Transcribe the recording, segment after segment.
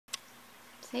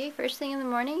See, first thing in the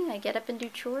morning, I get up and do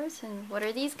chores, and what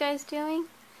are these guys doing?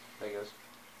 Legos.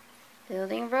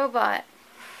 Building a robot.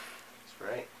 That's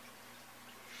right.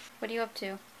 What are you up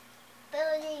to?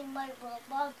 Building my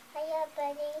robot. Hiya,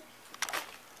 buddy.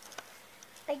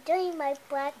 I'm doing my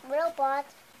black robot.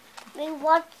 We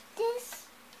watch this.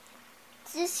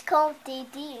 This is called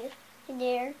DD in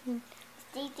there. It's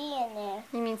DD in there.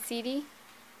 You mean CD?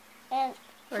 And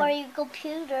for your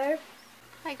computer.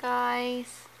 Hi,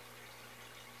 guys.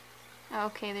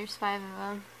 Okay, there's 5 of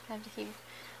them. I have to keep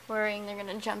worrying they're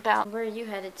gonna jump out. Where are you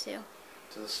headed to?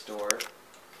 To the store.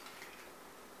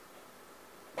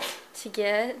 To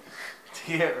get?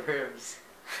 To get ribs.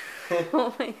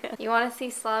 Oh my god. You want to see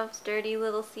Slav's dirty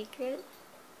little secret?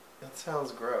 That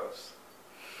sounds gross.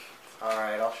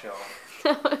 Alright, I'll show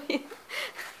him.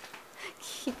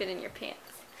 Keep it in your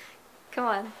pants. Come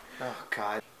on. Oh,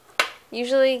 God.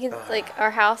 Usually, like,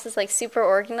 our house is, like, super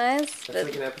organized. That's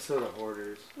like an episode of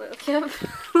Hoarders. Yep.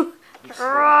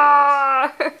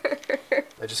 I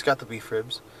just got the beef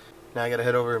ribs. Now I gotta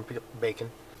head over and pick up the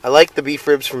bacon. I like the beef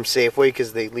ribs from Safeway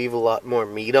because they leave a lot more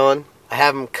meat on. I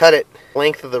have them cut it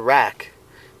length of the rack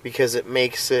because it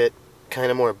makes it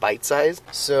kind of more bite-sized.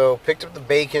 So, picked up the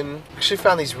bacon. Actually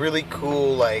found these really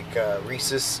cool, like,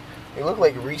 Reese's. They look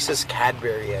like Reese's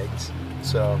Cadbury eggs.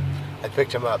 So, I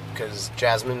picked them up because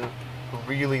Jasmine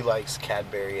really likes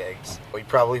Cadbury eggs. We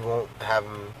probably won't have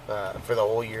them for the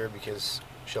whole year because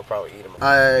she'll probably eat them.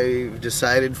 I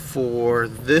decided for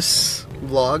this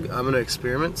vlog, I'm going to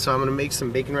experiment. So I'm going to make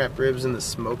some bacon wrapped ribs in the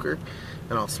smoker.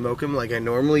 And I'll smoke them like I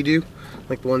normally do.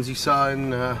 Like the ones you saw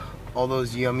in all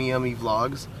those yummy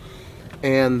vlogs.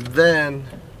 And then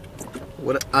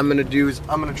what I'm going to do is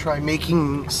I'm going to try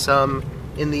making some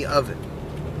in the oven.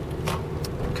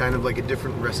 Kind of like a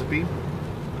different recipe.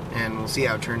 And we'll see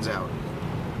how it turns out.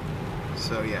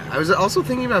 So yeah, I was also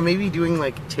thinking about maybe doing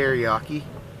like teriyaki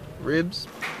ribs.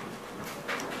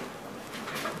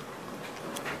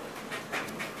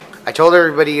 I told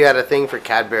everybody you had a thing for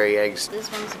Cadbury eggs.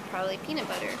 This one's probably peanut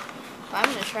butter. Well,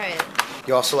 I'm gonna try it.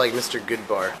 You also like Mr.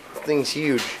 Goodbar. This thing's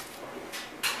huge.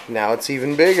 Now it's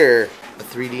even bigger. A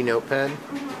 3D notepad.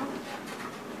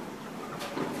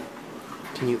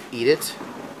 Can you eat it?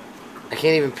 I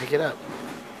can't even pick it up.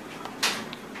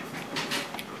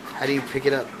 How do you pick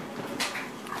it up?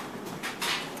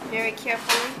 Very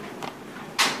carefully.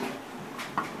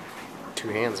 2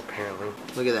 hands apparently.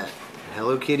 Look at that.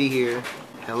 Hello Kitty here.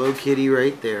 Hello Kitty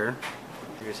right there.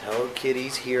 There's Hello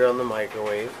Kitties here on the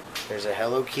microwave. There's a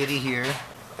Hello Kitty here.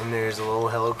 And there's a little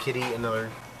Hello Kitty, another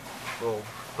little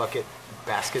bucket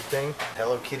basket thing.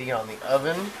 Hello Kitty on the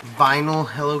oven. Vinyl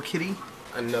Hello Kitty.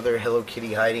 Another Hello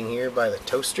Kitty hiding here by the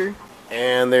toaster.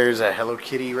 And there's a Hello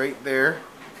Kitty right there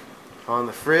on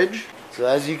the fridge. So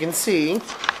as you can see,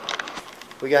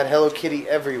 we got Hello Kitty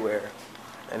everywhere.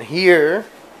 And here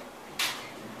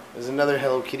is another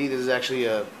Hello Kitty. This is actually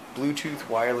a Bluetooth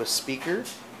wireless speaker,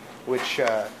 which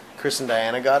Chris and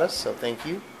Diana got us, so thank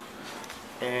you.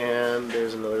 And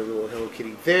there's another little Hello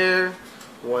Kitty there.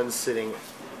 One sitting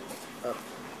up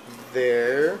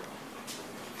there.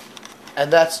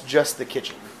 And that's just the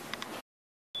kitchen.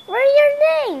 What's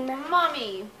your name?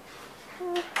 Mommy.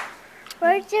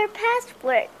 Where's your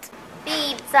password?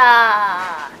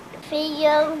 Pizza.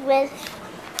 Video with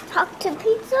Talk to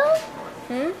Pizza?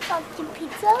 Talk to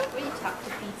Pizza? What do you talk to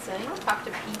pizza? You don't talk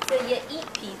to pizza, you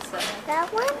eat pizza. That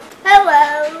one?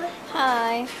 Hello.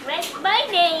 Hi. What's my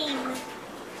name?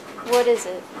 What is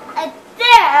it?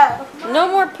 Adele. No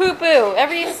more poo-poo.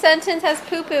 Every sentence has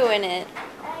poo-poo in it.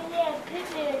 I didn't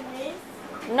put it in this.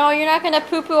 No, you're not gonna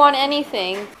poo-poo on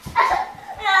anything. You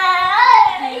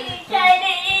trying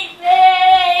to eat me?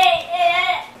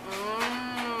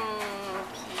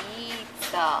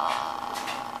 Pizza.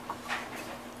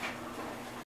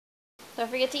 Don't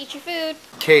forget to eat your food.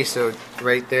 Okay, so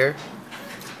right there,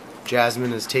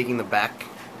 Jasmine is taking the back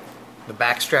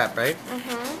strap, right?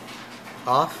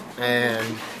 Off,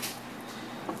 and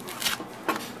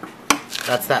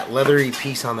that's that leathery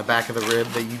piece on the back of the rib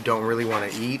that you don't really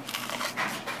want to eat,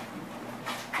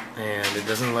 and it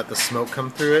doesn't let the smoke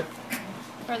come through it.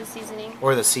 Or the seasoning.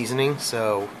 Or the seasoning,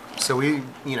 so we,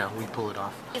 we pull it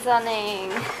off.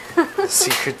 Seasoning. The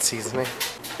secret seasoning.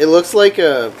 It looks like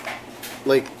the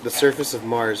surface of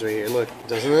Mars right here. Look,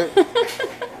 doesn't it?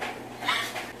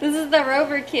 This is the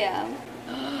rover cam.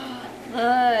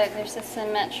 Look, there's a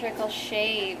symmetrical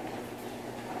shape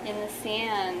in the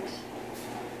sand.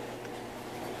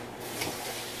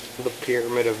 The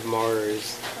pyramid of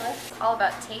Mars. Well, it's all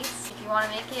about taste. If you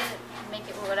want to make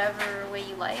it whatever way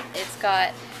you like. It's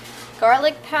got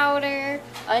garlic powder,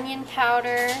 onion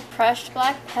powder, crushed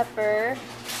black pepper,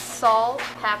 salt,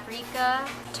 paprika,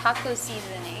 taco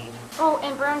seasoning. Oh,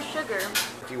 and brown sugar.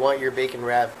 If you want your bacon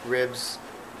wrap ribs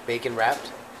bacon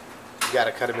wrapped, you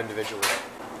gotta cut them individually.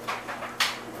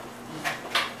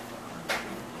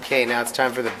 Okay, now it's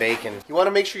time for the bacon. You want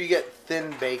to make sure you get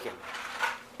thin bacon,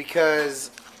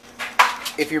 because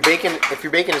if your bacon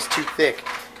is too thick,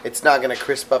 it's not gonna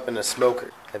crisp up in a smoker.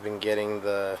 I've been getting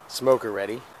the smoker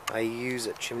ready. I use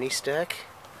a chimney stack,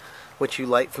 which you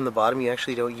light from the bottom. You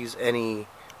actually don't use any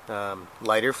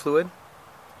lighter fluid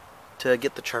to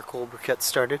get the charcoal briquettes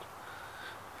started.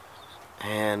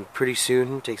 And pretty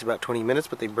soon, it takes about 20 minutes,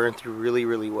 but they burn through really,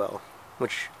 really well,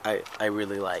 which I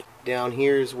really like. Down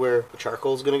here is where the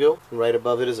charcoal is going to go. And right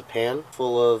above it is a pan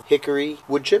full of hickory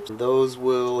wood chips. Those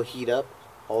will heat up.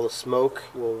 All the smoke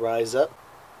will rise up.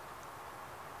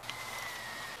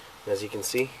 As you can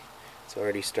see, it's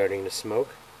already starting to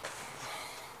smoke.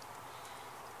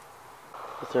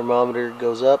 The thermometer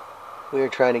goes up. We are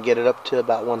trying to get it up to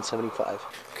about 175.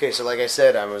 Okay, so like I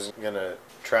said, I was going to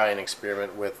try and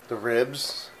experiment with the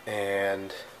ribs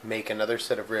and make another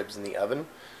set of ribs in the oven,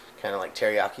 kind of like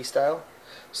teriyaki style.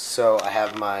 So I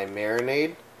have my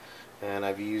marinade, and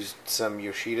I've used some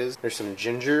Yoshidas. There's some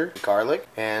ginger, garlic,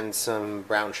 and some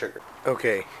brown sugar.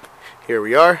 Okay, here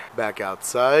we are, back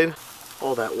outside.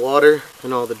 All that water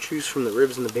and all the juice from the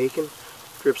ribs and the bacon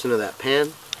drips into that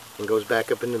pan and goes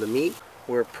back up into the meat.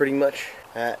 We're pretty much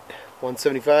at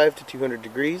 175 to 200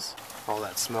 degrees. All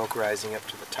that smoke rising up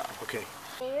to the top. Okay.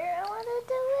 Here, I want to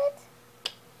do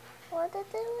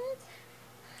it.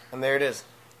 And there it is.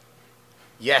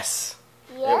 Yes.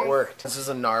 Yes. It worked. This is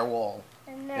a narwhal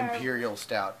imperial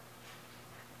stout.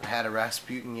 I had a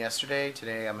Rasputin yesterday.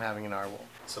 Today I'm having a narwhal.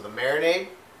 So the marinade,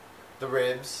 the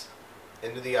ribs,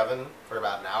 into the oven for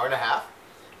about an hour and a half.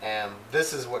 And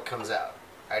this is what comes out.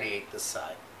 I already ate this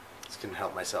side. Just couldn't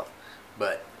help myself.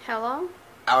 But How long?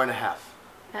 hour and a half.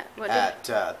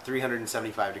 At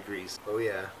 375 degrees. Oh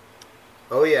yeah.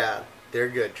 Oh yeah. They're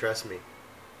good, trust me.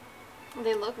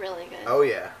 They look really good. Oh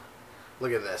yeah.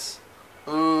 Look at this.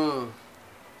 Mmm.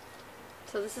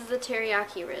 So this is the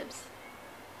teriyaki ribs.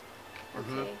 Okay.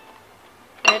 Mhm.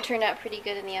 And it turned out pretty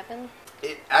good in the oven?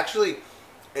 It actually,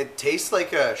 it tastes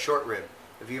like a short rib.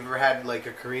 If you've ever had like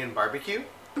a Korean barbecue,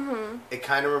 it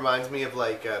kind of reminds me of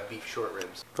like beef short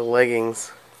ribs. The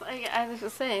leggings. Like, I was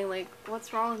just saying, like,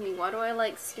 what's wrong with me? Why do I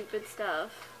like stupid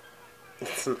stuff?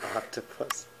 It's an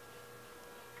octopus.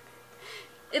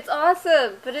 It's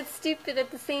awesome, but it's stupid at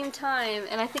the same time.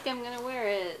 And I think I'm going to wear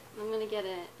it. I'm going to get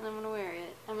it, and I'm going to wear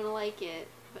it. I'm going to like it.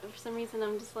 But for some reason,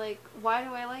 I'm just like, why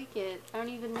do I like it? I don't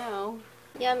even know.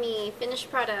 Yummy. Finished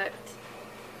product.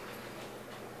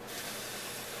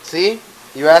 See?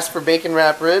 You asked for bacon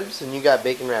wrapped ribs, and you got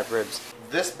bacon wrapped ribs.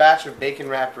 This batch of bacon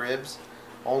wrapped ribs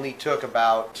only took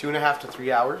about 2.5 to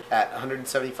 3 hours at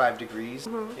 175 degrees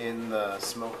in the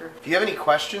smoker. If you have any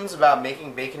questions about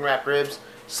making bacon wrapped ribs,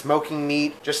 smoking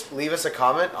meat, just leave us a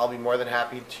comment. I'll be more than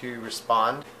happy to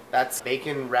respond. That's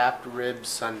Bacon Wrapped Ribs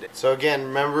Sunday. So again,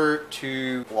 remember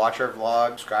to watch our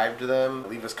vlog, subscribe to them,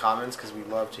 leave us comments because we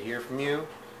love to hear from you,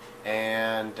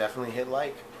 and definitely hit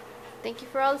like. Thank you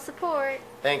for all the support.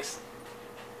 Thanks.